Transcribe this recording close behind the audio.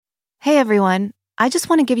Hey everyone, I just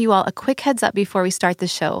want to give you all a quick heads up before we start the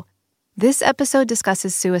show. This episode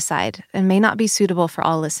discusses suicide and may not be suitable for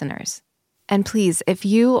all listeners. And please, if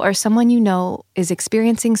you or someone you know is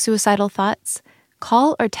experiencing suicidal thoughts,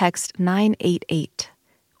 call or text 988.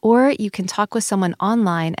 Or you can talk with someone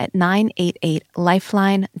online at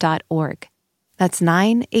 988lifeline.org. That's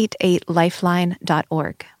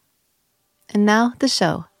 988lifeline.org. And now, the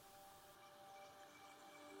show.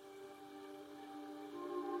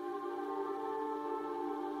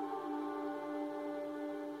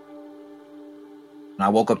 When I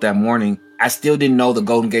woke up that morning, I still didn't know the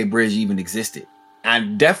Golden Gate Bridge even existed. I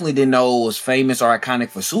definitely didn't know it was famous or iconic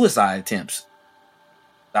for suicide attempts.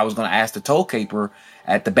 I was going to ask the toll caper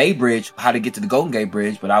at the Bay Bridge how to get to the Golden Gate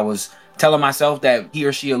Bridge, but I was telling myself that he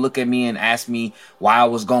or she would look at me and ask me why I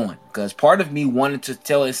was going, because part of me wanted to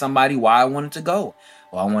tell somebody why I wanted to go.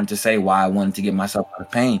 Well, I wanted to say why I wanted to get myself out of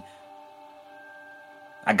pain.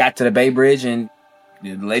 I got to the Bay Bridge and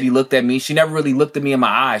the lady looked at me. She never really looked at me in my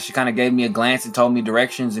eyes. She kind of gave me a glance and told me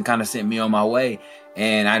directions and kind of sent me on my way.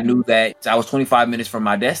 And I knew that I was 25 minutes from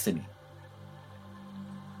my destiny.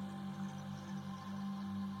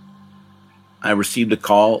 I received a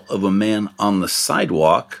call of a man on the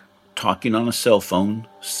sidewalk talking on a cell phone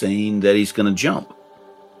saying that he's going to jump.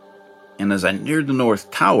 And as I neared the North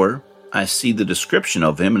Tower, I see the description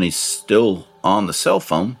of him and he's still on the cell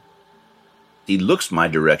phone. He looks my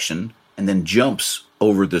direction and then jumps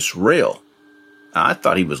over this rail. I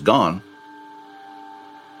thought he was gone.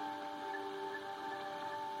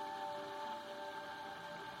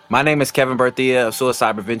 My name is Kevin Berthia, a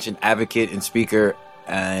suicide prevention advocate and speaker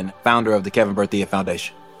and founder of the Kevin Berthia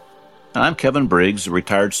Foundation. I'm Kevin Briggs, a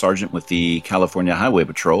retired sergeant with the California Highway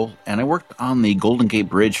Patrol, and I worked on the Golden Gate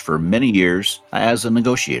Bridge for many years as a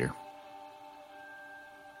negotiator.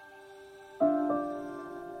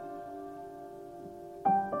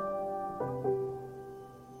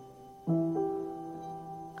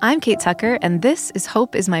 I'm Kate Tucker, and this is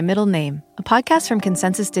Hope is My Middle Name, a podcast from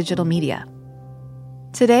Consensus Digital Media.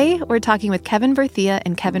 Today, we're talking with Kevin Berthia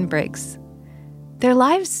and Kevin Briggs. Their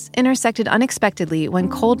lives intersected unexpectedly one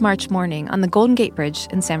cold March morning on the Golden Gate Bridge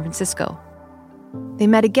in San Francisco. They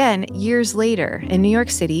met again years later in New York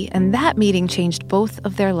City, and that meeting changed both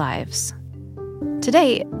of their lives.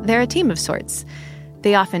 Today, they're a team of sorts.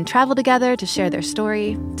 They often travel together to share their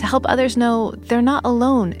story, to help others know they're not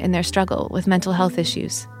alone in their struggle with mental health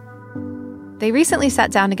issues. They recently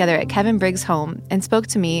sat down together at Kevin Briggs' home and spoke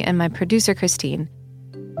to me and my producer, Christine.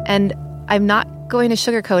 And I'm not going to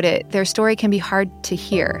sugarcoat it, their story can be hard to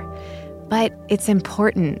hear. But it's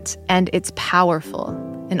important, and it's powerful,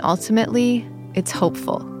 and ultimately, it's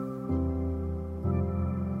hopeful.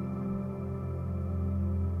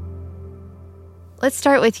 Let's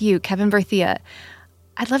start with you, Kevin Berthia.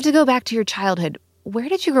 I'd love to go back to your childhood. Where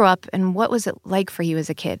did you grow up, and what was it like for you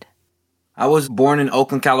as a kid? I was born in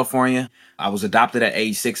Oakland, California. I was adopted at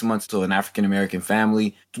age 6 months to an African-American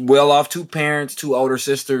family. Well-off, 2 parents, 2 older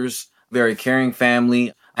sisters, very caring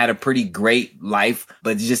family. I had a pretty great life,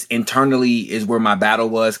 but just internally is where my battle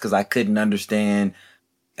was because I couldn't understand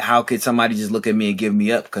how could somebody just look at me and give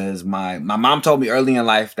me up, because my mom told me early in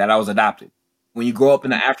life that I was adopted. When you grow up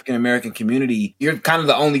in the African-American community, you're kind of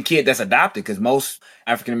the only kid that's adopted, because most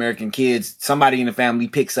African-American kids, somebody in the family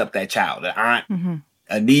picks up that child, an aunt,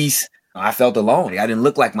 a niece. I felt alone. I didn't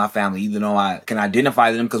look like my family, even though I can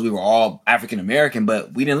identify them because we were all African-American,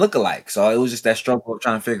 but we didn't look alike. So it was just that struggle of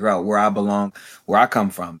trying to figure out where I belong, where I come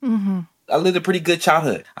from. I lived a pretty good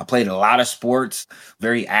childhood. I played a lot of sports,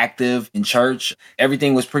 very active in church.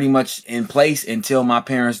 Everything was pretty much in place until my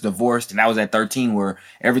parents divorced, and I was at 13, where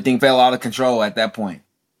everything fell out of control at that point.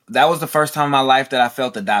 That was the first time in my life that I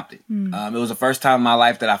felt adopted. It was the first time in my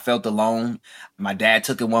life that I felt alone. My dad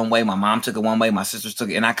took it one way, my mom took it one way, my sisters took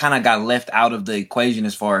it, and I kind of got left out of the equation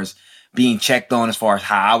as far as being checked on, as far as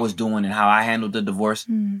how I was doing and how I handled the divorce.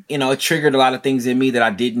 You know, it triggered a lot of things in me that I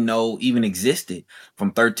didn't know even existed.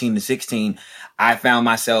 From 13 to 16, I found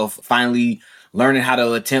myself finally learning how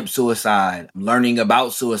to attempt suicide, learning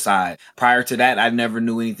about suicide. Prior to that, I never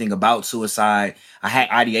knew anything about suicide. I had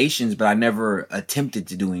ideations, but I never attempted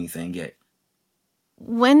to do anything yet.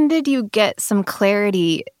 When did you get some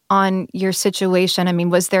clarity on your situation? I mean,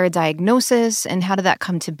 was there a diagnosis, and how did that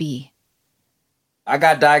come to be? I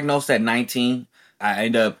got diagnosed at 19. I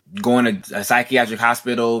ended up going to a psychiatric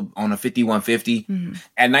hospital on a 5150.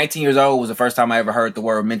 At 19 years old was the first time I ever heard the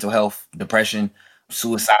word mental health, depression,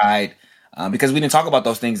 suicide. because we didn't talk about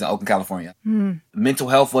those things in Oakland, California. Mental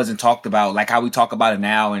health wasn't talked about like how we talk about it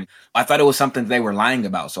now. And I thought it was something they were lying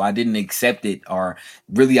about. So I didn't accept it or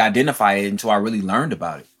really identify it until I really learned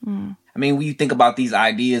about it. I mean, when you think about these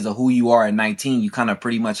ideas of who you are at 19, you kind of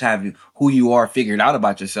pretty much have who you are figured out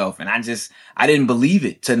about yourself. And I didn't believe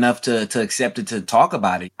it enough to accept it, to talk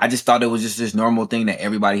about it. I just thought it was just this normal thing that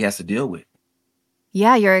everybody has to deal with.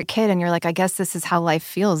 Yeah, you're a kid and you're like, I guess this is how life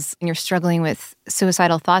feels. And you're struggling with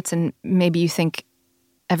suicidal thoughts and maybe you think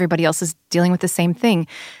everybody else is dealing with the same thing.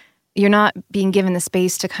 You're not being given the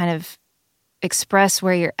space to kind of express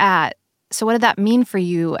where you're at. So what did that mean for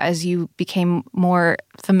you as you became more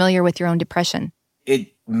familiar with your own depression?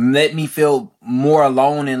 It made me feel more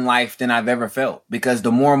alone in life than I've ever felt, because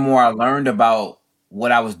the more and more I learned about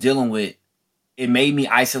what I was dealing with, it made me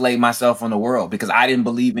isolate myself from the world, because I didn't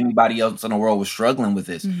believe anybody else in the world was struggling with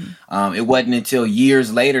this. It wasn't until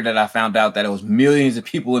years later that I found out that it was millions of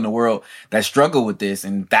people in the world that struggle with this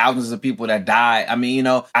and thousands of people that died. I mean,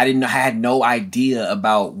 I had no idea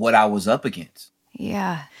about what I was up against.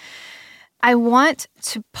 Yeah. I want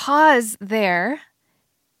to pause there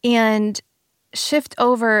and shift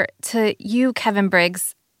over to you, Kevin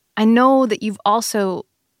Briggs. I know that you've also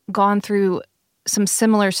gone through some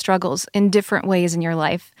similar struggles in different ways in your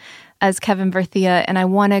life as Kevin Berthia, and I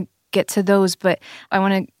want to get to those, but I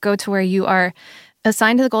want to go to where you are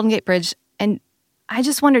assigned to the Golden Gate Bridge. And I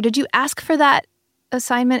just wonder, did you ask for that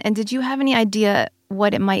assignment, and did you have any idea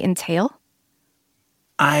what it might entail?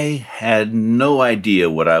 I had no idea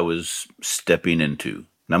what I was stepping into.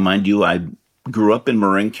 Now, mind you, I grew up in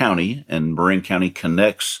Marin County, and Marin County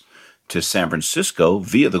connects to San Francisco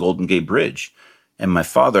via the Golden Gate Bridge. And my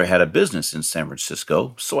father had a business in San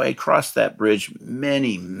Francisco, so I crossed that bridge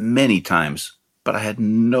many, many times, but I had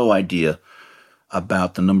no idea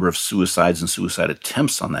about the number of suicides and suicide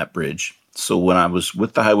attempts on that bridge. So when I was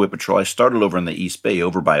with the Highway Patrol, I started over in the East Bay,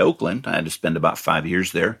 over by Oakland. I had to spend about 5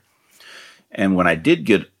 years there. And when I did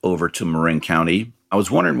get over to Marin County, I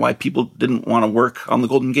was wondering why people didn't want to work on the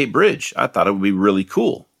Golden Gate Bridge. I thought it would be really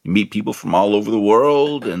cool. You meet people from all over the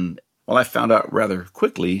world, and well, I found out rather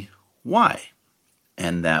quickly why.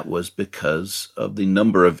 And that was because of the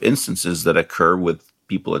number of instances that occur with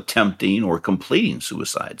people attempting or completing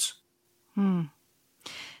suicides.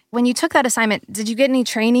 When you took that assignment, did you get any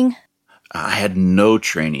training? I had no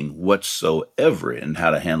training whatsoever in how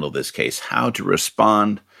to handle this case, how to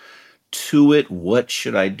respond to it, what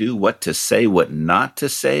should I do, what to say, what not to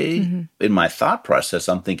say. In my thought process,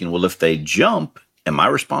 I'm thinking, well, if they jump, am I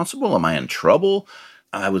responsible? Am I in trouble?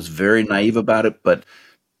 I was very naive about it, but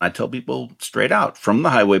I tell people straight out from the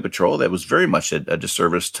Highway Patrol that was very much a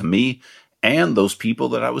disservice to me and those people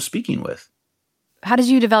that I was speaking with. How did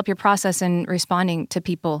you develop your process in responding to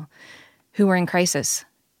people who were in crisis?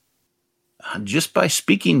 Just by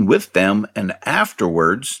speaking with them, and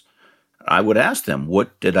afterwards, I would ask them,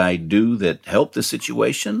 what did I do that helped the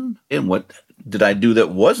situation? And what did I do that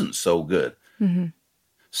wasn't so good?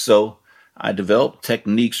 So I developed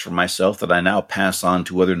techniques for myself that I now pass on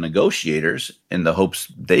to other negotiators in the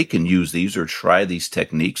hopes they can use these or try these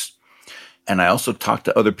techniques. And I also talked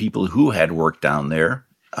to other people who had worked down there.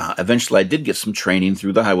 Eventually, I did get some training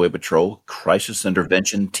through the Highway Patrol, Crisis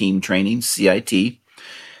Intervention Team Training, CIT.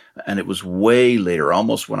 And it was way later,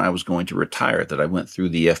 almost when I was going to retire, that I went through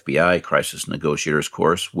the FBI Crisis Negotiators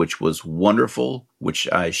course, which was wonderful,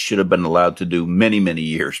 which I should have been allowed to do many, many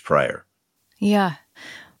years prior. Yeah.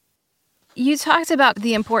 You talked about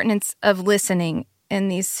the importance of listening in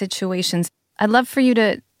these situations. I'd love for you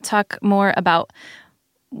to talk more about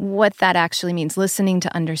what that actually means, listening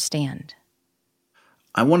to understand.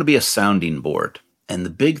 I want to be a sounding board. And the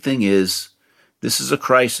big thing is, this is a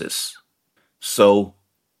crisis. So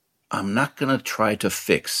I'm not going to try to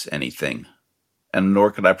fix anything. And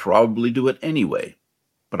nor could I probably do it anyway.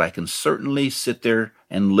 But I can certainly sit there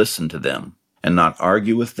and listen to them and not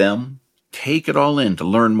argue with them. Take it all in to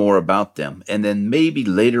learn more about them, and then maybe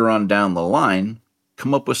later on down the line,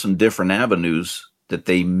 come up with some different avenues that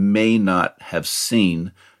they may not have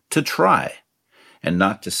seen to try. And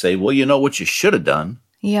not to say, well, you know what you should have done.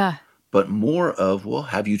 Yeah. But more of, well,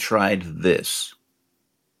 have you tried this?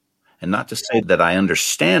 And not to say that I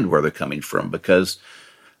understand where they're coming from, because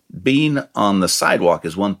being on the sidewalk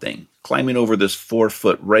is one thing. Climbing over this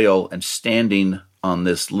 4-foot rail and standing on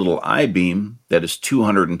this little I-beam that is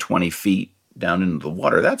 220 feet down into the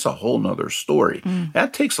water, that's a whole nother story.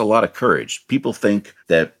 That takes a lot of courage. People think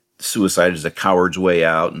that suicide is a coward's way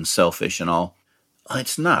out and selfish and all.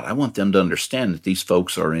 It's not. I want them to understand that these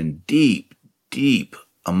folks are in deep, deep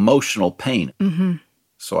emotional pain.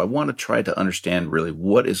 So I want to try to understand really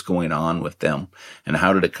what is going on with them and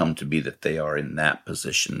how did it come to be that they are in that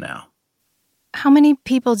position now. How many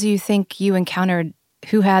people do you think you encountered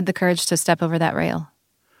who had the courage to step over that rail?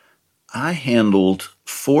 I handled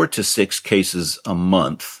 4 to 6 cases a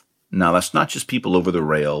month. Now, that's not just people over the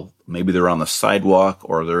rail. Maybe they're on the sidewalk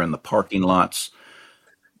or they're in the parking lots.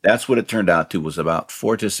 That's what it turned out to, was about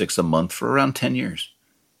 4 to 6 a month for around 10 years.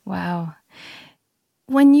 Wow.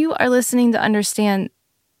 When you are listening to understand,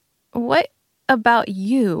 what about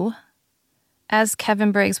you as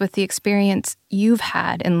Kevin Briggs, with the experience you've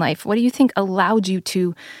had in life, what do you think allowed you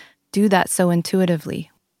to do that so intuitively?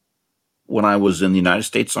 When I was in the United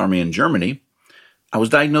States Army in Germany, I was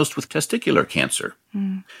diagnosed with testicular cancer.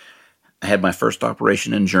 I had my first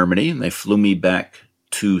operation in Germany, and they flew me back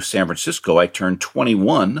to San Francisco. I turned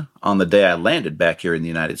 21 on the day I landed back here in the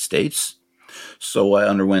United States. So I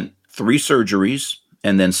underwent 3 surgeries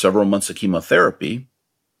and then several months of chemotherapy.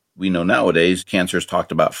 We know nowadays cancer is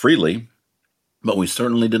talked about freely, but we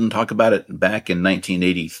certainly didn't talk about it back in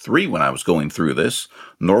 1983 when I was going through this,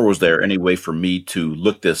 nor was there any way for me to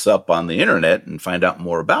look this up on the internet and find out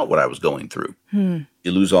more about what I was going through.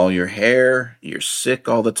 You lose all your hair, you're sick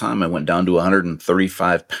all the time. I went down to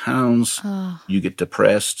 135 pounds. You get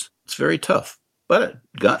depressed. It's very tough, but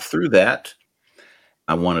I got through that.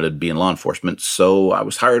 I wanted to be in law enforcement, so I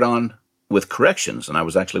was hired on with corrections, and I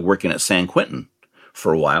was actually working at San Quentin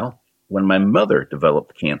for a while when my mother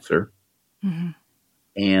developed cancer.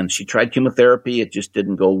 And she tried chemotherapy. It just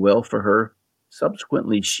didn't go well for her.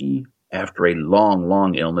 Subsequently, after a long,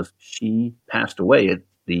 long illness, she passed away at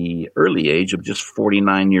the early age of just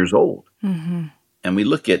 49 years old. And we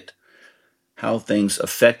look at how things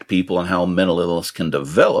affect people and how mental illness can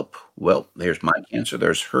develop. Well, there's my cancer.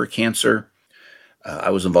 There's her cancer. I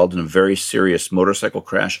was involved in a very serious motorcycle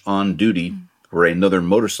crash on duty where another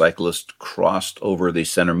motorcyclist crossed over the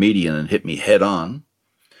center median and hit me head on.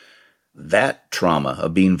 That trauma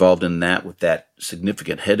of being involved in that with that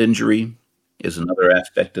significant head injury is another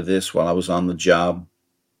aspect of this. While I was on the job,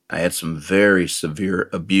 I had some very severe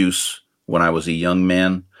abuse when I was a young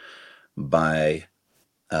man by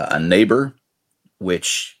a neighbor,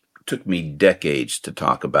 which took me decades to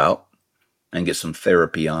talk about and get some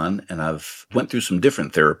therapy on. And I've went through some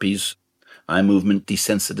different therapies, eye movement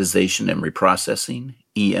desensitization and reprocessing,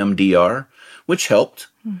 EMDR, which helped.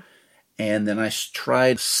 And then I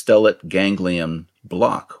tried stellate ganglion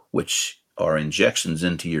block, which are injections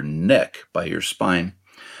into your neck by your spine,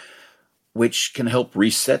 which can help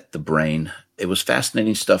reset the brain. It was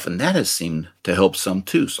fascinating stuff, and that has seemed to help some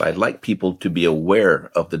too. So I'd like people to be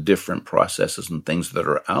aware of the different processes and things that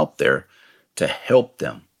are out there to help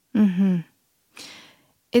them.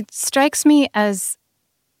 It strikes me as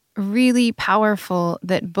really powerful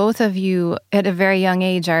that both of you at a very young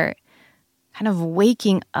age are kind of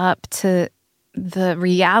waking up to the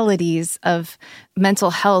realities of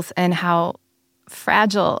mental health and how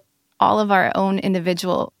fragile all of our own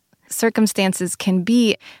individual circumstances can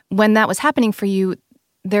be. When that was happening for you,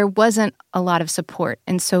 there wasn't a lot of support.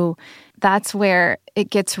 And so that's where it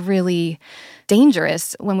gets really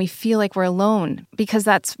dangerous, when we feel like we're alone, because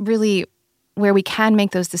that's really where we can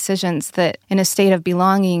make those decisions that in a state of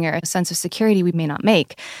belonging or a sense of security we may not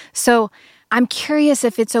make. So I'm curious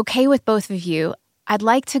if it's okay with both of you. I'd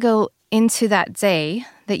like to go into that day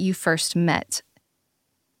that you first met.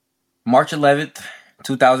 March 11th,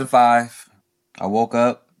 2005. I woke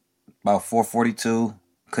up about 4:42.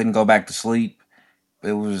 Couldn't go back to sleep.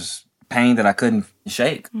 It was pain that I couldn't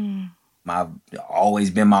shake. I've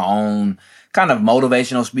always been my own kind of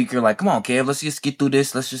motivational speaker. Like, come on, Kev, let's just get through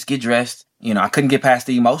this. Let's just get dressed. I couldn't get past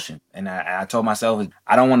the emotion. And I told myself,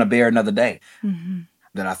 I don't want to bear another day.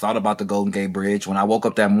 That I thought about the Golden Gate Bridge. When I woke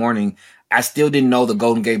up that morning, I still didn't know the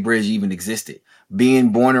Golden Gate Bridge even existed. Being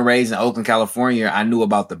born and raised in Oakland, California, I knew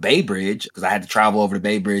about the Bay Bridge because I had to travel over the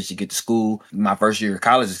Bay Bridge to get to school. My first year of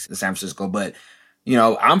college in San Francisco. But,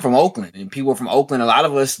 I'm from Oakland, and people from Oakland, a lot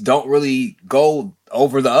of us don't really go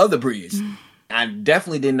over the other bridge. I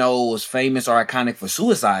definitely didn't know it was famous or iconic for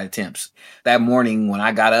suicide attempts. That morning when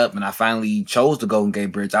I got up and I finally chose the Golden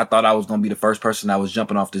Gate Bridge, I thought I was going to be the first person that was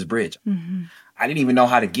jumping off this bridge. I didn't even know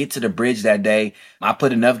how to get to the bridge that day. I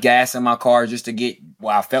put enough gas in my car just to get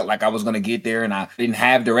where I felt like I was going to get there, and I didn't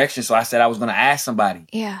have directions, so I said I was going to ask somebody.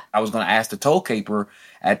 I was going to ask the toll caper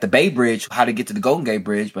at the Bay Bridge how to get to the Golden Gate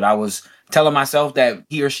Bridge, but I was telling myself that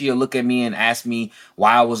he or she would look at me and ask me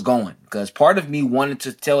why I was going, because part of me wanted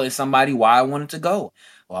to tell somebody why I wanted to go.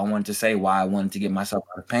 Well, I wanted to say why I wanted to get myself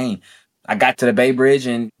out of pain. I got to the Bay Bridge,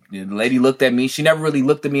 and the lady looked at me. She never really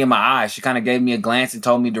looked at me in my eyes. She kind of gave me a glance and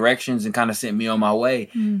told me directions and kind of sent me on my way.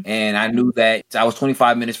 And I knew that I was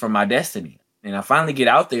 25 minutes from my destiny. And I finally get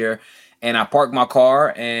out there and I park my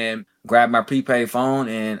car and grabbed my prepaid phone,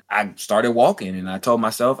 and I started walking. And I told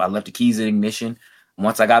myself I left the keys in ignition.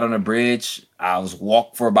 Once I got on the bridge, I was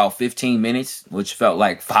walked for about 15 minutes, which felt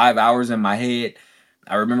like 5 hours in my head.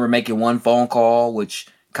 I remember making one phone call, which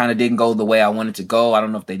kind of didn't go the way I wanted to go. I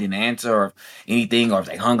don't know if they didn't answer or anything, or if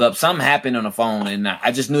they hung up. Something happened on the phone, and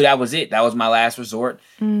I just knew that was it. That was my last resort.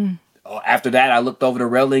 After that, I looked over the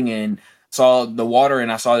railing and saw the water,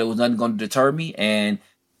 and I saw there was nothing going to deter me. And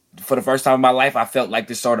for the first time in my life, I felt like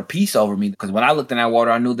this sort of peace over me, because when I looked in that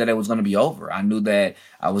water, I knew that it was going to be over. I knew that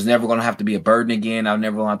I was never going to have to be a burden again. I was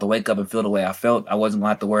never going to have to wake up and feel the way I felt. I wasn't going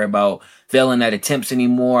to have to worry about failing at attempts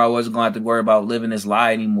anymore. I wasn't going to have to worry about living this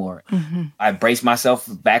lie anymore. I braced myself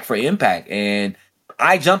back for impact, and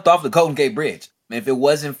I jumped off the Golden Gate Bridge. If it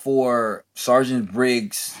wasn't for Sergeant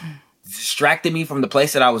Briggs distracted me from the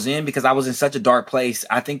place that I was in, because I was in such a dark place,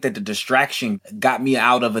 I think that the distraction got me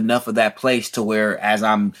out of enough of that place to where, as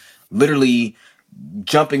I'm literally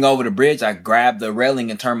jumping over the bridge, I grabbed the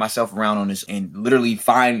railing and turned myself around on this, and literally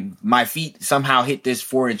find my feet somehow hit this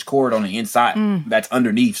 4-inch cord on the inside that's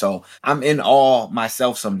underneath. So I'm in awe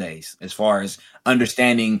myself some days, as far as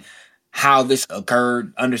understanding how this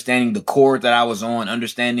occurred, understanding the cord that I was on,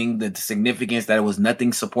 understanding the significance that it was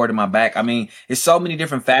nothing supporting my back. I mean, it's so many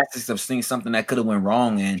different facets of seeing something that could have went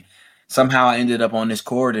wrong, and somehow I ended up on this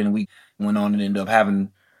cord, and we went on and ended up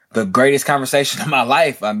having the greatest conversation of my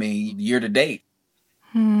life. I mean, year to date.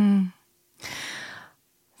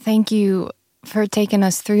 Thank you for taking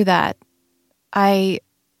us through that. I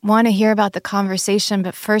want to hear about the conversation,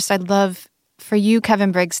 but first I'd love for you,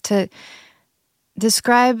 Kevin Briggs, to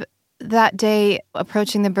describe that day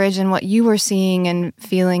approaching the bridge and what you were seeing and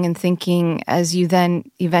feeling and thinking as you then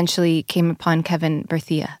eventually came upon Kevin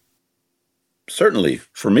Berthia. Certainly.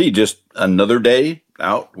 For me, just another day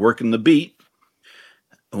out working the beat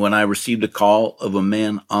when I received a call of a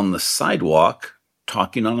man on the sidewalk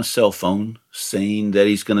talking on a cell phone saying that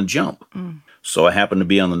he's going to jump. So I happened to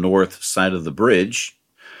be on the north side of the bridge.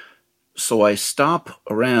 So I stop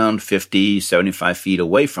around 50, 75 feet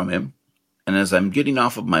away from him. And as I'm getting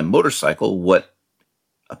off of my motorcycle, what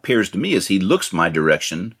appears to me is he looks my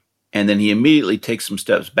direction, and then he immediately takes some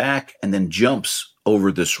steps back and then jumps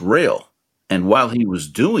over this rail. And while he was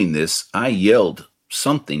doing this, I yelled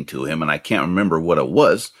something to him, and I can't remember what it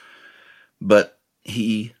was, but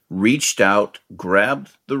he reached out, grabbed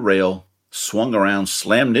the rail, swung around,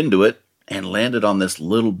 slammed into it, and landed on this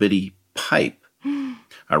little bitty pipe.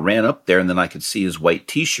 I ran up there, and then I could see his white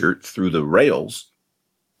T-shirt through the rails.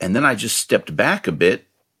 And then I just stepped back a bit,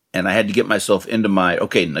 and I had to get myself into my,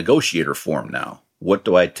 negotiator form now. What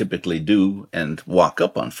do I typically do and walk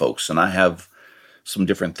up on folks? And I have some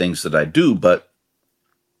different things that I do, but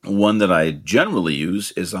one that I generally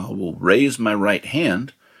use is I will raise my right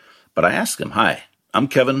hand, but I ask them, "Hi, I'm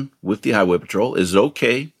Kevin with the Highway Patrol. Is it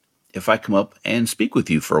okay if I come up and speak with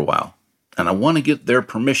you for a while?" And I want to get their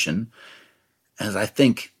permission, as I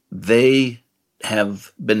think they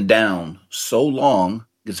have been down so long.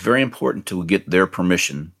 It's very important to get their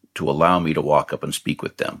permission to allow me to walk up and speak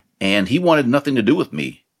with them. And he wanted nothing to do with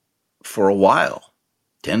me for a while,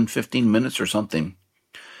 10, 15 minutes or something.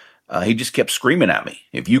 He just kept screaming at me,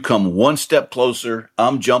 "If you come one step closer,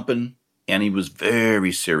 I'm jumping." And he was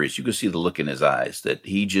very serious. You could see the look in his eyes that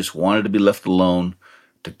he just wanted to be left alone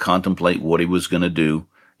to contemplate what he was going to do.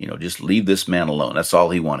 Just leave this man alone. That's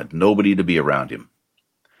all he wanted. Nobody to be around him.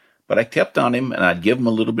 But I kept on him, and I'd give him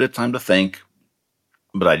a little bit of time to think.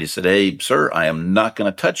 But I just said, "Hey, sir, I am not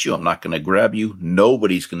going to touch you. I'm not going to grab you.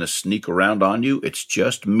 Nobody's going to sneak around on you. It's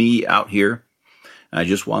just me out here. I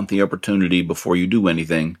just want the opportunity before you do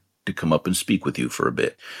anything to come up and speak with you for a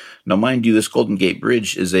bit." Now, mind you, this Golden Gate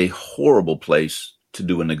Bridge is a horrible place to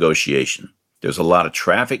do a negotiation. There's a lot of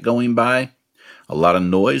traffic going by, a lot of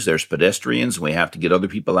noise. There's pedestrians. We have to get other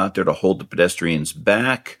people out there to hold the pedestrians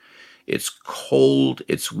back. It's cold.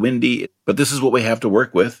 It's windy. But this is what we have to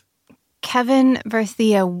work with. Kevin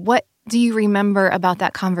Berthia, what do you remember about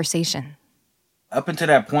that conversation? Up until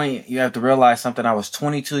that point, you have to realize something. I was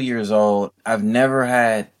 22 years old. I've never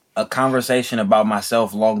had a conversation about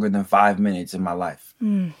myself longer than 5 minutes in my life.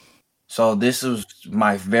 So this was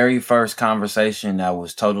my very first conversation that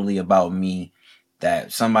was totally about me,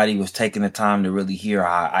 that somebody was taking the time to really hear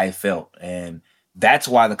how I felt. And that's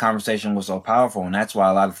why the conversation was so powerful. And that's why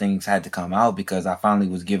a lot of things had to come out, because I finally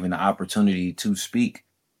was given the opportunity to speak.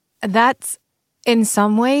 That's in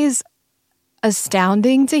some ways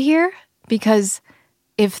astounding to hear, because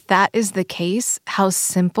if that is the case, how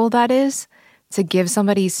simple that is to give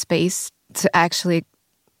somebody space to actually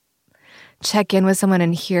check in with someone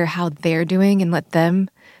and hear how they're doing and let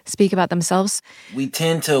them speak about themselves. We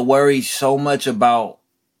tend to worry so much about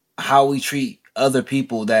how we treat other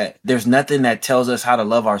people that there's nothing that tells us how to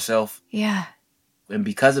love ourselves. Yeah. And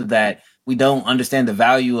because of that, we don't understand the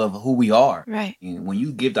value of who we are. Right. When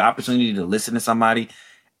you give the opportunity to listen to somebody,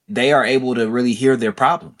 they are able to really hear their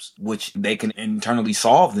problems, which they can internally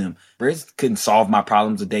solve them. Briggs couldn't solve my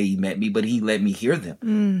problems the day he met me, but he let me hear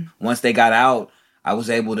them. Once they got out, I was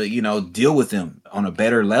able to, deal with them on a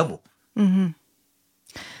better level. Mm-hmm.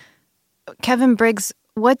 Kevin Briggs,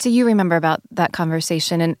 what do you remember about that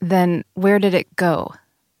conversation? And then where did it go?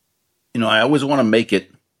 I always want to make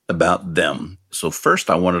it about them. So first,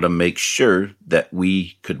 I wanted to make sure that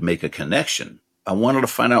we could make a connection. I wanted to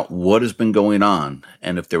find out what has been going on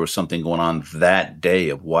and if there was something going on that day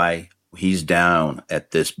of why he's down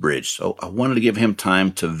at this bridge. So I wanted to give him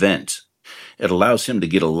time to vent. It allows him to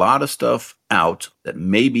get a lot of stuff out that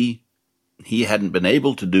maybe he hadn't been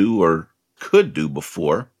able to do or could do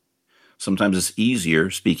before. Sometimes it's easier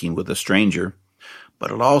speaking with a stranger,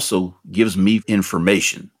 but it also gives me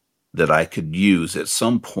information that I could use at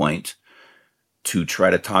some point to try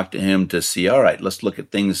to talk to him to see, all right, let's look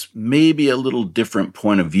at things, maybe a little different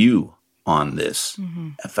point of view on this.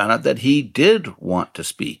 I found out that he did want to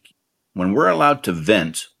speak. When we're allowed to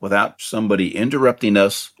vent without somebody interrupting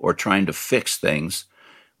us or trying to fix things,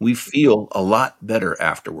 we feel a lot better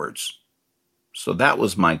afterwards. So that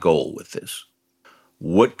was my goal with this.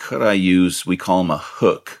 What could I use? We call him a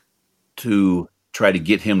hook to try to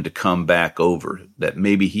get him to come back over, that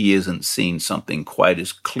maybe he isn't seeing something quite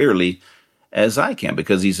as clearly as I can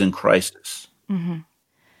because he's in crisis.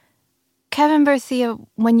 Kevin Berthia,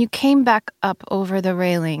 when you came back up over the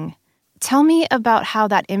railing, tell me about how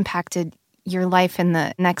that impacted your life in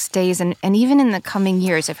the next days and even in the coming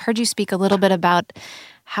years. I've heard you speak a little bit about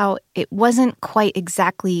how it wasn't quite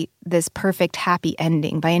exactly this perfect, happy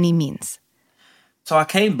ending by any means. So I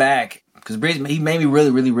came back because he made me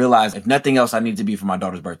really, really realize, if nothing else, I need to be for my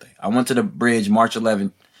daughter's birthday. I went to the bridge March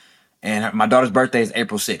 11th, and my daughter's birthday is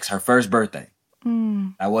April 6th, her first birthday.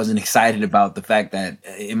 I wasn't excited about the fact that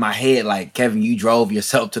in my head, like, Kevin, you drove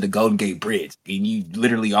yourself to the Golden Gate Bridge and you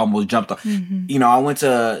literally almost jumped off. I went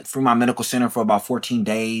to Fremont Medical Center for about 14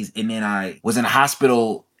 days, and then I was in the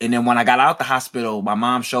hospital. And then when I got out the hospital, my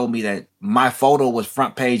mom showed me that my photo was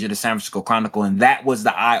front page of the San Francisco Chronicle, and that was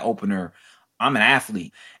the eye opener. I'm an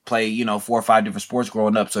athlete, played 4 or 5 different sports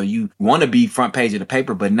growing up, so you want to be front page of the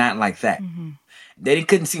paper, but not like that. They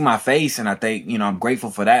couldn't see my face, and I think, I'm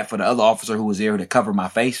grateful for that, for the other officer who was there to cover my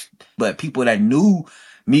face. But people that knew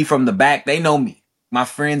me from the back, they know me. My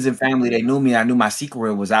friends and family, they knew me. I knew my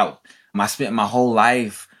secret was out. I spent my whole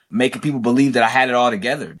life making people believe that I had it all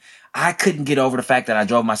together. I couldn't get over the fact that I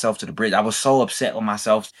drove myself to the bridge. I was so upset with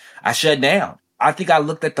myself. I shut down. I think I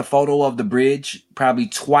looked at the photo of the bridge probably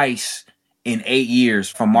twice in 8 years,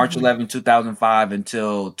 from March 11, 2005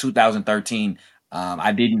 until 2013.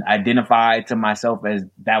 I didn't identify to myself as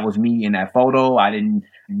that was me in that photo. I didn't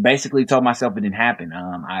basically told myself it didn't happen.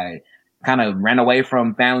 I kind of ran away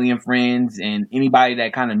from family and friends, and anybody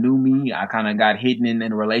that kind of knew me, I kind of got hidden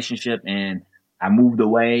in a relationship, and I moved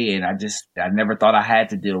away, and I never thought I had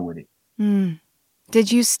to deal with it.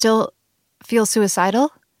 Did you still feel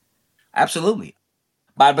suicidal? Absolutely.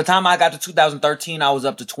 By the time I got to 2013, I was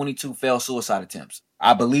up to 22 failed suicide attempts.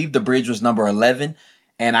 I believe the bridge was number 11.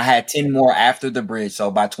 And I had 10 more after the bridge.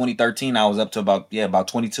 So by 2013, I was up to about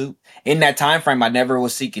 22. In that time frame, I never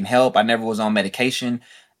was seeking help. I never was on medication.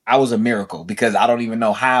 I was a miracle, because I don't even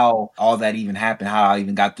know how all that even happened, how I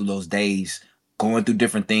even got through those days, going through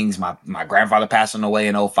different things. My grandfather passing away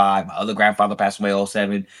in 2005. My other grandfather passed away in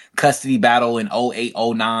 2007. Custody battle in 2008,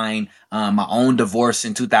 2009. My own divorce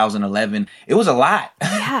in 2011. It was a lot.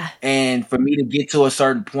 Yeah. And for me to get to a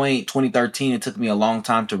certain point, 2013, it took me a long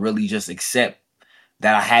time to really just accept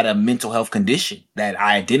that I had a mental health condition, that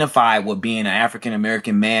I identified with being an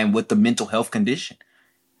African-American man with the mental health condition.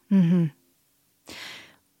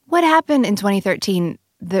 What happened in 2013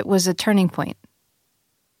 that was a turning point?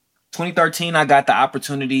 2013, I got the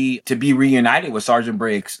opportunity to be reunited with Sergeant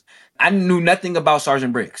Briggs. I knew nothing about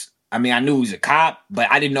Sergeant Briggs. I mean, I knew he was a cop, but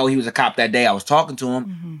I didn't know he was a cop that day I was talking to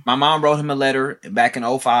him. My mom wrote him a letter back in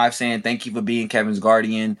 2005 saying, "Thank you for being Kevin's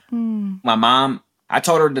guardian." My mom, I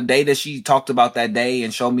told her the day that she talked about that day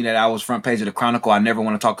and showed me that I was front page of the Chronicle, I never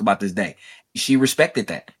want to talk about this day. She respected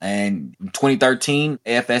that. And in 2013,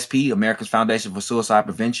 AFSP, America's Foundation for Suicide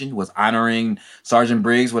Prevention, was honoring Sergeant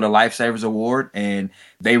Briggs with a Lifesavers Award. And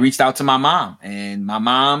they reached out to my mom. And my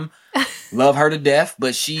mom, love her to death,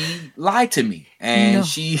 but she lied to me. And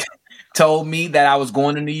she told me that I was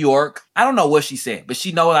going to New York. I don't know what she said, but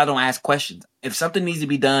she knows I don't ask questions. If something needs to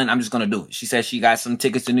be done, I'm just going to do it. She said she got some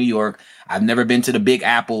tickets to New York. I've never been to the Big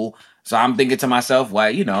Apple. So I'm thinking to myself,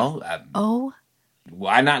 well, Oh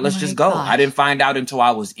Why not? Let's My just go. gosh. I didn't find out until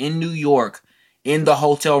I was in New York in the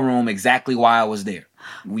hotel room exactly why I was there.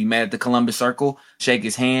 We met at the Columbus Circle, shake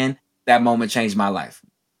his hand. That moment changed my life.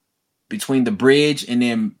 Between the bridge and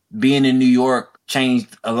then being in New York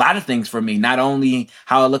changed a lot of things for me. Not only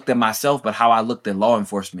how I looked at myself, but how I looked at law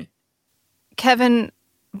enforcement. Kevin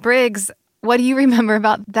Briggs, what do you remember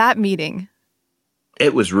about that meeting?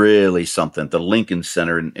 It was really something. The Lincoln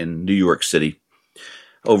Center in New York City,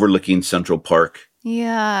 overlooking Central Park.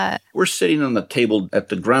 Yeah. We're sitting on the table at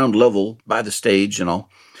the ground level by the stage and all,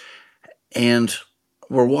 and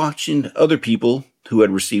we're watching other people who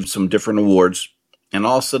had received some different awards, and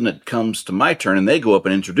all of a sudden it comes to my turn, and they go up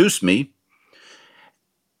and introduce me,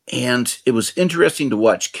 and it was interesting to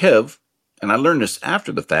watch Kev, and I learned this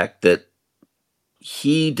after the fact, that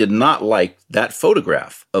he did not like that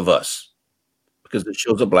photograph of us because it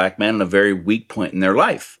shows a black man in a very weak point in their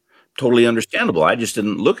life. Totally understandable. I just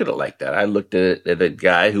didn't look at it like that. I looked at a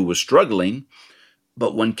guy who was struggling.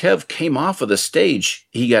 But when Kev came off of the stage,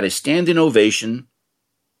 he got a standing ovation.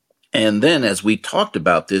 And then as we talked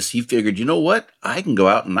about this, he figured, you know what? I can go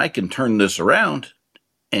out and I can turn this around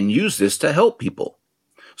and use this to help people.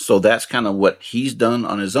 So that's kind of what he's done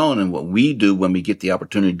on his own and what we do when we get the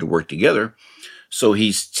opportunity to work together. So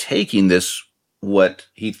he's taking this, what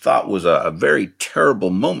he thought was a very terrible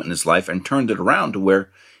moment in his life, and turned it around to where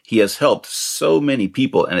he has helped so many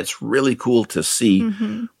people. And it's really cool to see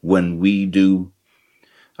when we do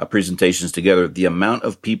presentations together, the amount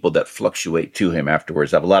of people that fluctuate to him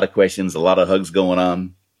afterwards. I have a lot of questions, a lot of hugs going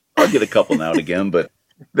on. I'll get a couple now and again, but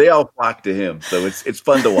they all flock to him. So it's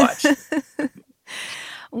fun to watch.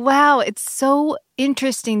 Wow, it's so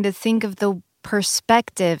interesting to think of the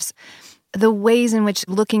perspectives, the ways in which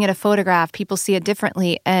looking at a photograph, people see it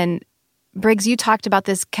differently. And Briggs, you talked about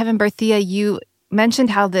this. Kevin Berthia, you mentioned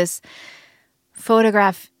how this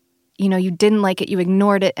photograph, you didn't like it, you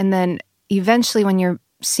ignored it. And then eventually when you're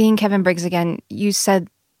seeing Kevin Briggs again, you said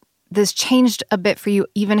this changed a bit for you,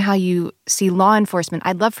 even how you see law enforcement.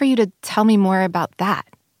 I'd love for you to tell me more about that.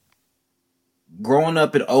 Growing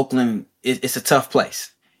up in Oakland, it's a tough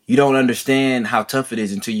place. You don't understand how tough it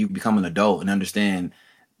is until you become an adult and understand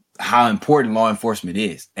how important law enforcement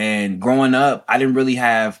is. And growing up, I didn't really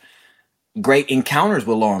have great encounters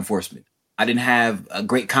with law enforcement. I didn't have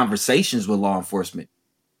great conversations with law enforcement.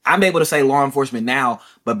 I'm able to say law enforcement now,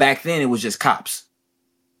 but back then it was just cops.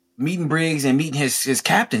 Meeting Briggs and meeting his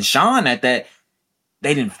captain, Sean, they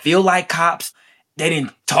didn't feel like cops. They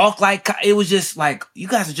didn't talk like cops. It was just like, you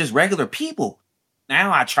guys are just regular people.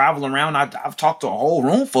 Now I travel around. I've talked to a whole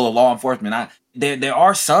room full of law enforcement. There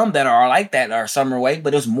are some that are like that, are summer way,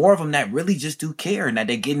 but there's more of them that really just do care and that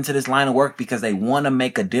they get into this line of work because they want to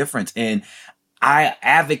make a difference. And I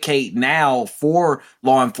advocate now for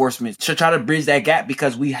law enforcement to try to bridge that gap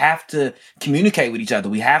because we have to communicate with each other.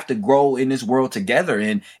 We have to grow in this world together.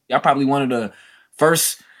 And y'all probably one of the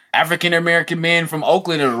first African-American men from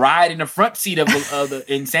Oakland to ride in the front seat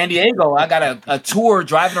in San Diego. I got a tour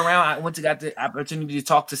driving around. Got the opportunity to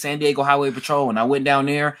talk to San Diego Highway Patrol, and I went down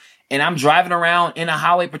there and I'm driving around in a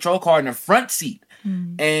highway patrol car in the front seat.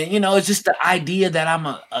 And, it's just the idea that I'm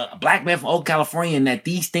a black man from Oakland, California, and that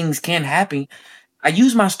these things can happen. I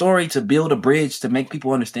use my story to build a bridge to make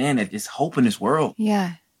people understand that there's hope in this world.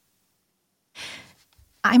 Yeah.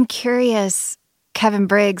 I'm curious, Kevin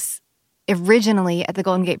Briggs, originally at the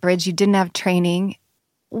Golden Gate Bridge, you didn't have training.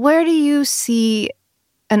 Where do you see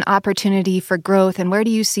an opportunity for growth, and where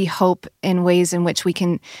do you see hope in ways in which we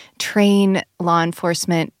can train law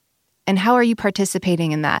enforcement, and how are you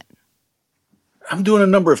participating in that? I'm doing a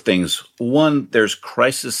number of things. One, there's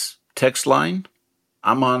Crisis Text Line.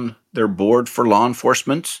 I'm on their board for law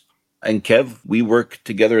enforcement. And Kev, we work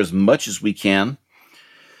together as much as we can.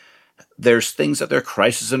 There's things at their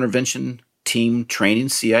Crisis Intervention Team Training,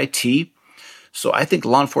 CIT. So I think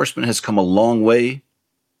law enforcement has come a long way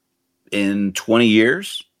in 20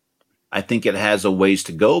 years. I think it has a ways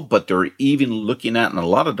to go, but they're even looking at, and a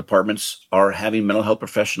lot of departments are having mental health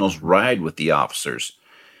professionals ride with the officers,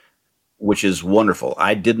 which is wonderful.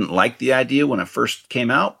 I didn't like the idea when it first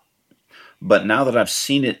came out, but now that I've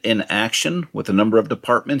seen it in action with a number of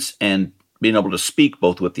departments and being able to speak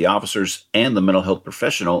both with the officers and the mental health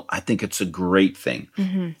professional, I think it's a great thing.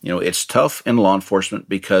 It's tough in law enforcement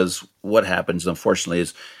because what happens, unfortunately,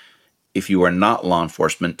 is if you are not law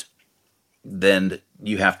enforcement, then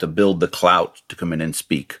you have to build the clout to come in and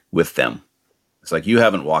speak with them. It's like, you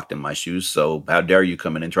haven't walked in my shoes, so how dare you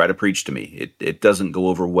come in and try to preach to me? It doesn't go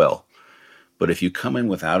over well. But if you come in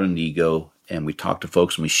without an ego and we talk to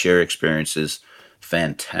folks and we share experiences,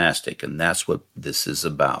 fantastic. And that's what this is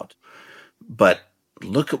about. But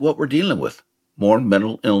look at what we're dealing with. more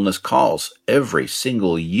mental illness calls every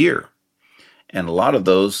single year. And a lot of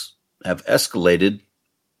those have escalated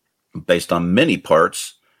based on many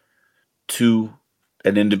parts to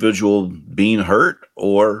an individual being hurt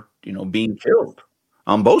or, being killed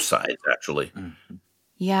on both sides, actually.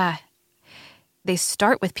 Yeah. They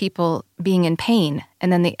start with people being in pain,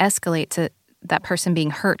 and then they escalate to that person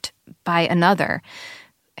being hurt by another.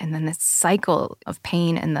 And then this cycle of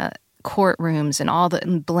pain in the courtrooms and all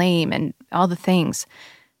the blame and all the things.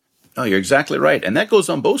 Oh, you're exactly right. And that goes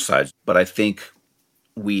on both sides. But I think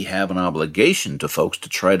we have an obligation to folks to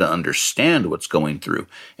try to understand what's going through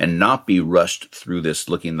and not be rushed through this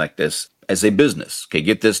looking like this as a business. Okay,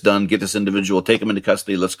 get this done, get this individual, take them into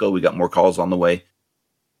custody, let's go. We got more calls on the way.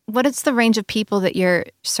 What is the range of people that you're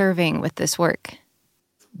serving with this work?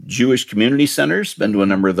 Jewish community centers, been to a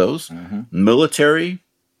number of those. Military,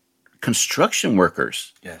 construction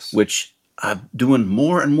workers, Yes. which I'm doing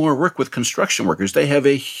more and more work with construction workers. They have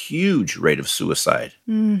a huge rate of suicide.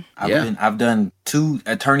 I've done 2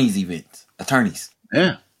 attorneys events. Attorneys.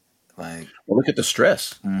 Yeah. Like, Well, look at the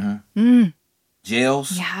stress.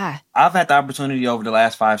 jails. Yeah. I've had the opportunity over the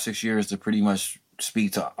last 5-6 years to pretty much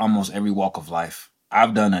speak to almost every walk of life.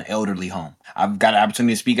 I've done an elderly home. I've got an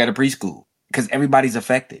opportunity to speak at a preschool because everybody's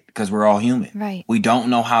affected because we're all human. Right. We don't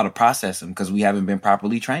know how to process them because we haven't been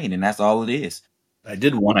properly trained, and that's all it is. I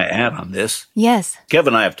did want to add on this. Yes.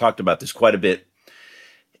 Kevin and I have talked about this quite a bit.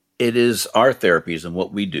 It is our therapies and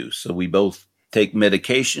what we do. So we both take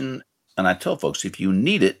medication. And I tell folks, if you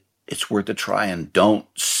need it, it's worth a try, and don't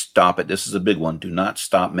stop it. This is a big one. Do not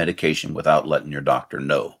stop medication without letting your doctor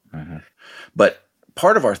know. But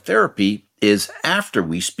part of our therapy is after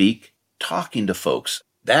we speak, talking to folks.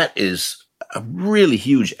 That is a really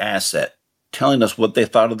huge asset. Telling us what they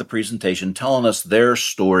thought of the presentation, telling us their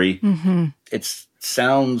story. It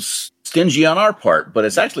sounds stingy on our part, but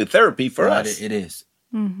it's actually therapy for us. It is.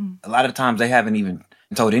 A lot of times they haven't even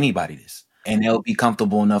told anybody this, and they'll be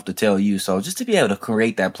comfortable enough to tell you. So just to be able to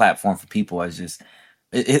create that platform for people is just,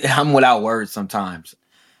 I'm without words sometimes.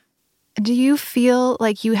 Do you feel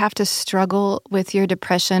like you have to struggle with your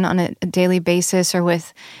depression on a daily basis or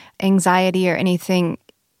with anxiety or anything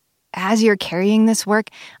as you're carrying this work?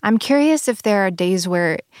 I'm curious if there are days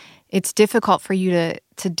where it's difficult for you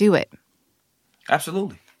to do it.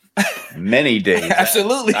 Absolutely. Many days.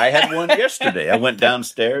 Absolutely. I had one yesterday. I went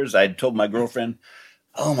downstairs. I told my girlfriend,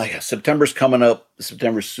 oh my God, September's coming up.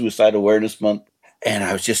 September's Suicide Awareness Month. And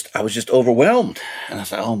I was just overwhelmed. And I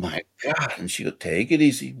was like, oh my God. And she would take it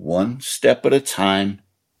easy, one step at a time.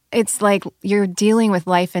 It's like you're dealing with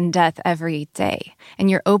life and death every day,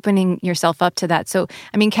 and you're opening yourself up to that. So,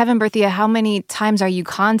 I mean, Kevin Berthia, how many times are you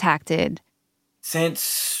contacted?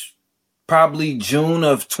 Since probably June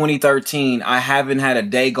of 2013, I haven't had a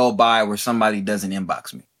day go by where somebody doesn't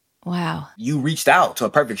inbox me. Wow. You reached out to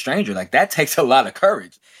a perfect stranger. Like, that takes a lot of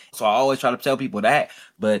courage. So I always try to tell people that,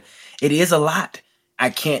 but it is a lot. I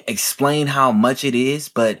can't explain how much it is,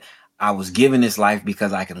 but I was given this life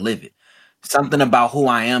because I can live it. Something about who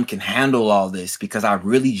I am can handle all this because I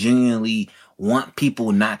really genuinely want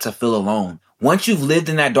people not to feel alone. Once you've lived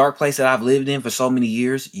in that dark place that I've lived in for so many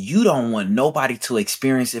years, you don't want nobody to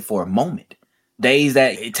experience it for a moment. Days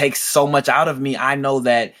that it takes so much out of me, I know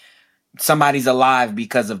that somebody's alive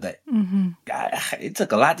because of that. God, it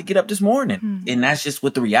took a lot to get up this morning. And that's just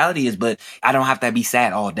what the reality is. But I don't have to be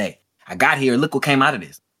sad all day. I got here. Look what came out of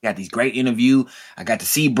this. I got these great interview. I got to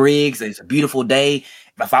see Briggs. It's a beautiful day.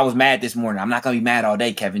 If I was mad this morning, I'm not going to be mad all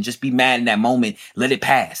day, Kevin. Just be mad in that moment. Let it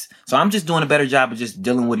pass. So I'm just doing a better job of just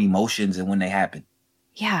dealing with emotions and when they happen.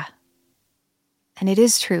 Yeah. And it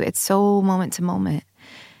is true. It's so moment to moment.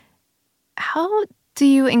 How do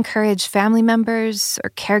you encourage family members or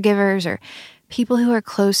caregivers or people who are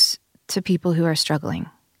close to people who are struggling?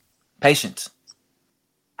 Patience.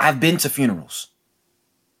 I've been to funerals.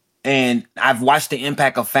 And I've watched the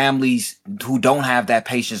impact of families who don't have that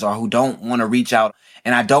patience or who don't want to reach out.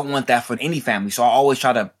 And I don't want that for any family. So I always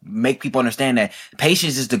try to make people understand that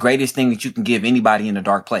patience is the greatest thing that you can give anybody in a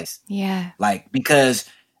dark place. Yeah. Like, because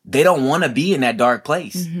they don't want to be in that dark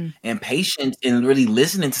place. And patience and really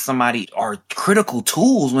listening to somebody are critical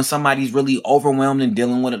tools when somebody's really overwhelmed and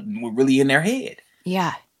dealing with it really in their head.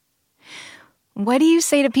 Yeah. What do you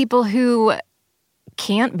say to people who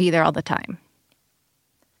can't be there all the time?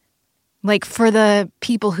 Like for the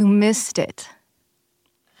people who missed it.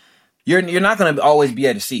 You're not going to always be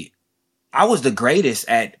able to see it. I was the greatest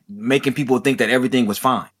at making people think that everything was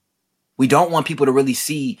fine. We don't want people to really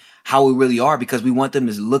see how we really are because we want them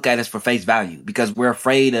to look at us for face value because we're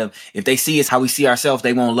afraid of if they see us how we see ourselves,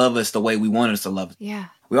 they won't love us the way we want us to love us. Yeah.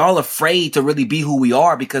 We're all afraid to really be who we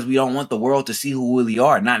are because we don't want the world to see who we really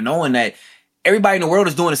are, not knowing that everybody in the world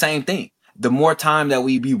is doing the same thing. The more time that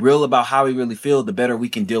we be real about how we really feel, the better we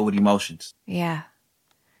can deal with emotions. Yeah.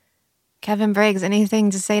 Kevin Briggs,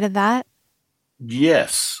 anything to say to that?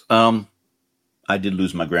 Yes. I did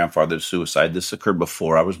lose my grandfather to suicide. This occurred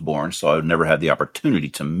before I was born, so I would never had the opportunity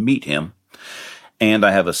to meet him. And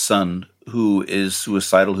I have a son who is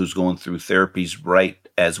suicidal, who's going through therapies right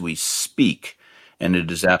as we speak. And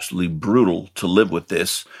it is absolutely brutal to live with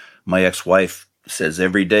this. My ex-wife says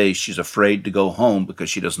every day she's afraid to go home because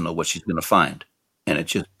she doesn't know what she's going to find. And it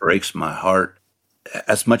just breaks my heart.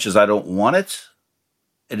 As much as I don't want it,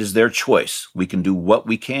 it is their choice. We can do what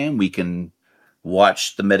we can. We can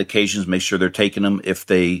watch the medications, make sure they're taking them. If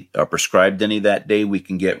they are prescribed any that day, we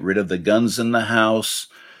can get rid of the guns in the house.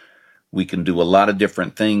 We can do a lot of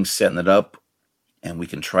different things, setting it up, and we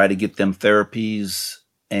can try to get them therapies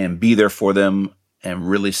and be there for them and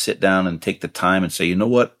really sit down and take the time and say, you know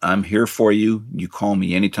what, I'm here for you. You call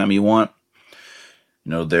me anytime you want.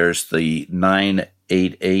 You know, there's the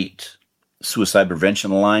 988 suicide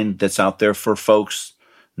prevention line that's out there for folks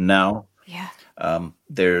now. Yeah.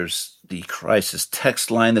 There's the crisis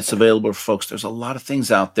text line that's available for folks. There's a lot of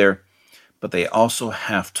things out there, but they also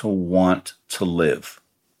have to want to live.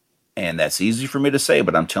 And that's easy for me to say,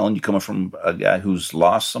 but I'm telling you, coming from a guy who's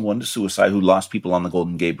lost someone to suicide, who lost people on the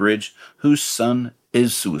Golden Gate Bridge, whose son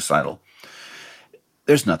is suicidal.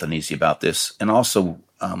 There's nothing easy about this. And also,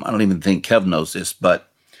 I don't even think Kev knows this,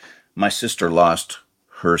 but my sister lost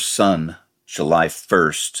her son July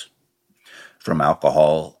 1st from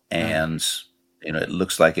alcohol. And, you know, it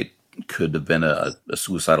looks like it could have been a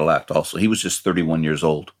suicidal act also. He was just 31 years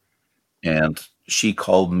old. And she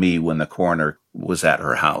called me when the coroner was at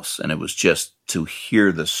her house, and it was just to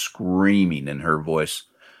hear the screaming in her voice.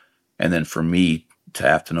 And then for me to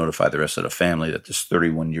have to notify the rest of the family that this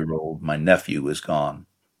 31-year-old, my nephew, is gone.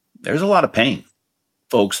 There's a lot of pain.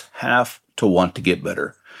 Folks have to want to get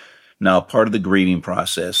better. Now, part of the grieving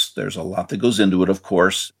process, there's a lot that goes into it, of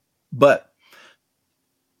course, but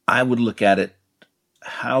I would look at it,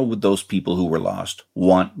 how would those people who were lost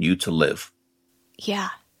want you to live? Yeah.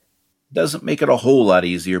 Doesn't make it a whole lot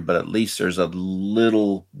easier, but at least there's a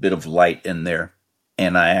little bit of light in there.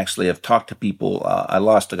 And I actually have talked to people. I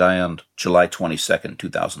lost a guy on July 22nd,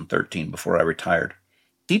 2013, before I retired.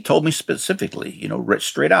 He told me specifically, you know,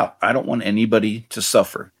 straight out, I don't want anybody to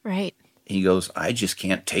suffer. Right. He goes, I just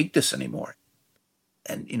can't take this anymore.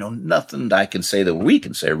 And, you know, nothing I can say that we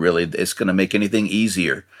can say really is going to make anything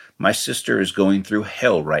easier. My sister is going through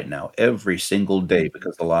hell right now every single day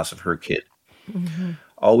because of the loss of her kid. Mm-hmm.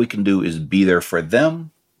 All we can do is be there for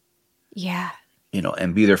them. Yeah. You know,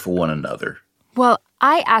 and be there for one another. Well,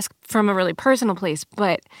 I ask from a really personal place,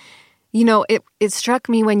 but, you know, it struck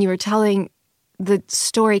me when you were telling the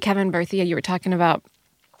story, Kevin Berthia, you were talking about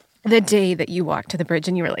the day that you walked to the bridge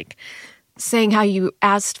and you were like saying how you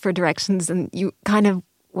asked for directions and you kind of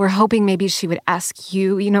were hoping maybe she would ask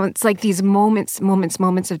you. You know, it's like these moments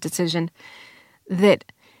of decision that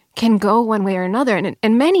can go one way or another. And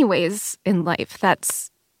in many ways in life, that's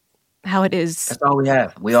how it is. That's all we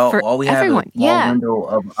have. All we have is a small window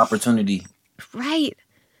of opportunity. Right.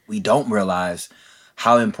 We don't realize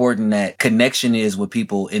how important that connection is with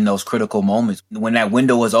people in those critical moments when that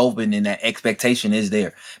window is open and that expectation is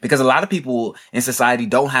there. Because a lot of people in society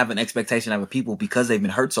don't have an expectation of people because they've been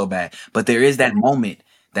hurt so bad. But there is that moment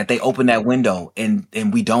that they open that window and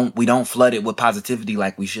we don't flood it with positivity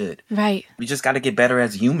like we should. Right. We just got to get better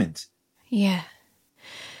as humans. Yeah.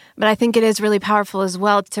 But I think it is really powerful as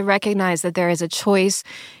well to recognize that there is a choice.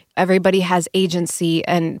 Everybody has agency.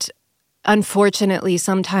 And unfortunately,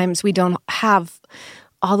 sometimes we don't have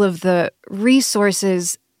all of the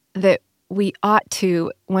resources that we ought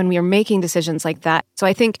to when we are making decisions like that. So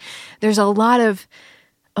I think there's a lot of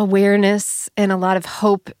awareness and a lot of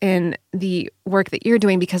hope in the work that you're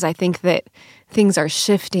doing because I think that things are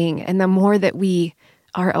shifting. And the more that we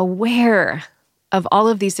are aware of all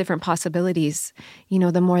of these different possibilities, you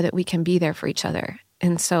know, the more that we can be there for each other.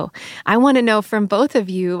 And so I want to know from both of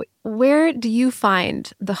you, where do you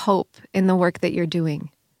find the hope in the work that you're doing?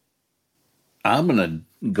 I'm going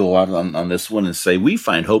to go out on this one and say we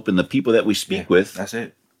find hope in the people that we speak with. That's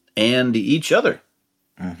it. And each other.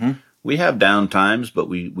 Mm-hmm. We have down times, but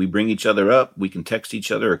we bring each other up. We can text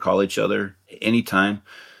each other or call each other anytime.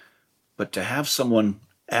 But to have someone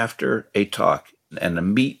after a talk and to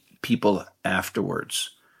meet people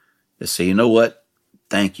afterwards to say, you know what?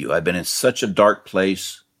 Thank you. I've been in such a dark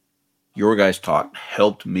place. Your guys' talk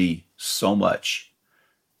helped me so much.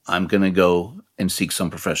 I'm going to go and seek some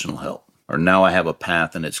professional help. Or now I have a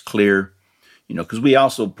path and it's clear, you know, because we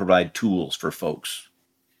also provide tools for folks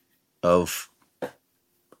of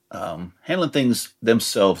handling things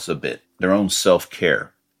themselves a bit, their own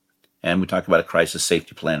self-care. And we talk about a crisis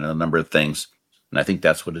safety plan and a number of things. And I think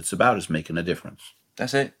that's what it's about, is making a difference.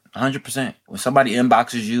 That's it. 100%. When somebody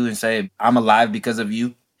inboxes you and say, I'm alive because of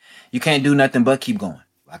you, you can't do nothing but keep going.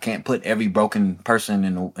 I can't put every broken person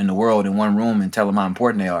in the world in one room and tell them how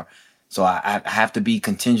important they are. So I have to be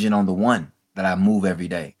contingent on the one that I move every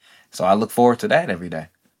day. So I look forward to that every day.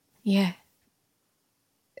 Yeah.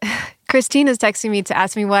 Christine is texting me to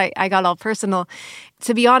ask me why I got all personal.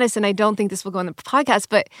 To be honest, and I don't think this will go on the podcast,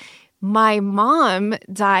 but my mom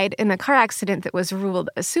died in a car accident that was ruled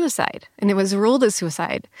a suicide. And it was ruled as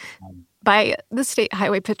suicide by the State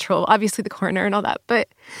Highway Patrol, obviously the coroner and all that. But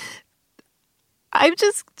I'm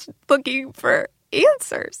just looking for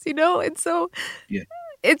answers, And so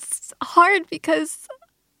it's hard because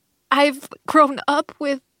I've grown up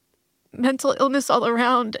with mental illness all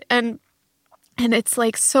around, and it's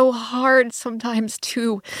like so hard sometimes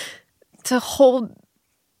to hold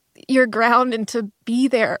your ground and to be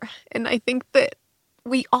there. And I think that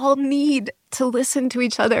we all need to listen to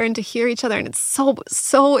each other and to hear each other. And it's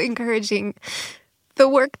so encouraging, the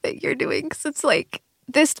work that you're doing. Because it's like,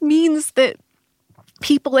 this means that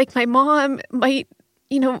people like my mom might,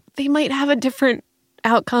 they might have a different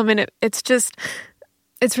outcome. And it's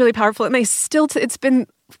really powerful. And I still, it's been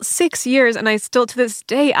 6 years, and I still to this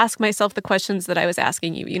day ask myself the questions that I was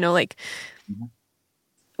asking you, mm-hmm.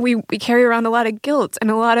 We carry around a lot of guilt and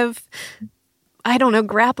a lot of,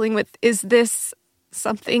 grappling with, is this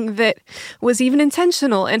something that was even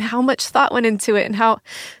intentional, and how much thought went into it,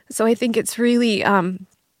 so I think it's really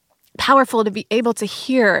powerful to be able to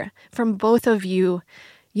hear from both of you,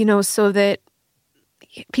 so that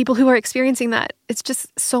people who are experiencing that, it's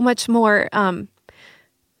just so much more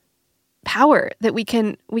power that we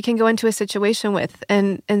can go into a situation with,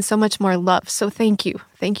 and so much more love. So thank you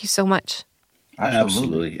so much.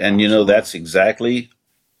 Absolutely. And that's exactly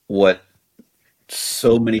what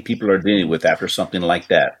so many people are dealing with after something like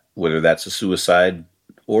that, whether that's a suicide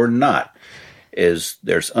or not, is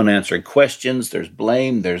there's unanswered questions, there's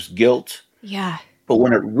blame, there's guilt. Yeah. But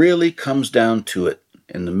when it really comes down to it,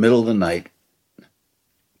 in the middle of the night,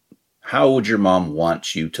 how would your mom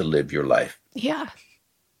want you to live your life? Yeah.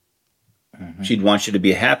 Mm-hmm. She'd want you to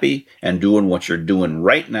be happy and doing what you're doing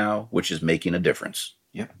right now, which is making a difference.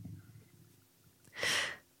 Yep.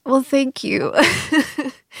 Well, thank you.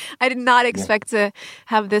 I did not expect to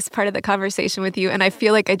have this part of the conversation with you, and I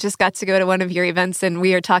feel like I just got to go to one of your events, and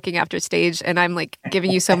we are talking after stage, and I'm like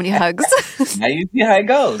giving you so many hugs. Now you see how it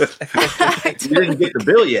goes. You didn't get the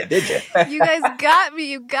bill yet, did you? You guys got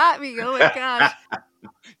me. You got me. Oh my gosh.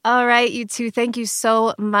 All right, you two, thank you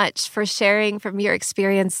so much for sharing from your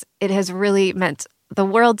experience. It has really meant the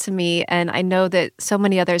world to me, and I know that so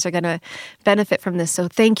many others are going to benefit from this. So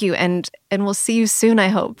thank you, and we'll see you soon, I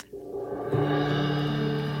hope.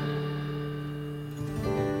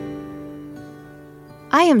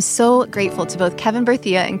 I am so grateful to both Kevin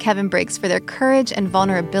Berthia and Kevin Briggs for their courage and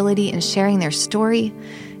vulnerability in sharing their story.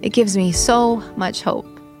 It gives me so much hope.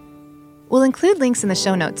 We'll include links in the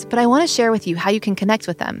show notes, but I want to share with you how you can connect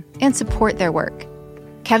with them and support their work.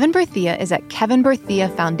 Kevin Berthia is at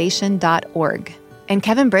kevinberthiafoundation.org, and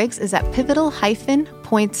Kevin Briggs is at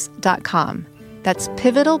pivotal-points.com. That's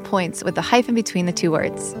Pivotal Points with the hyphen between the two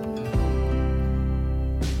words.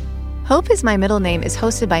 Hope Is My Middle Name is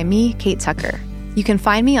hosted by me, Kate Tucker. You can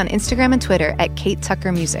find me on Instagram and Twitter at Kate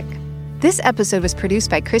Tucker Music. This episode was produced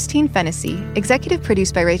by Christine Fennessy, executive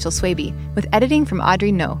produced by Rachel Swaby, with editing from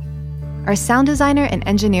Audrey No. Our sound designer and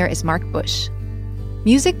engineer is Mark Bush.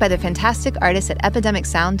 Music by the fantastic artists at Epidemic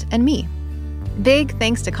Sound and me. Big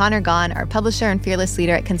thanks to Connor Gahn, our publisher and fearless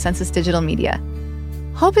leader at Consensus Digital Media.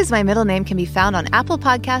 Hope Is My Middle Name can be found on Apple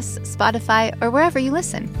Podcasts, Spotify, or wherever you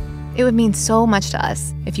listen. It would mean so much to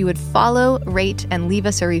us if you would follow, rate, and leave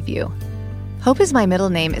us a review. Hope Is My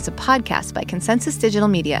Middle Name is a podcast by Consensus Digital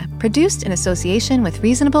Media, produced in association with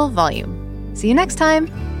Reasonable Volume. See you next time.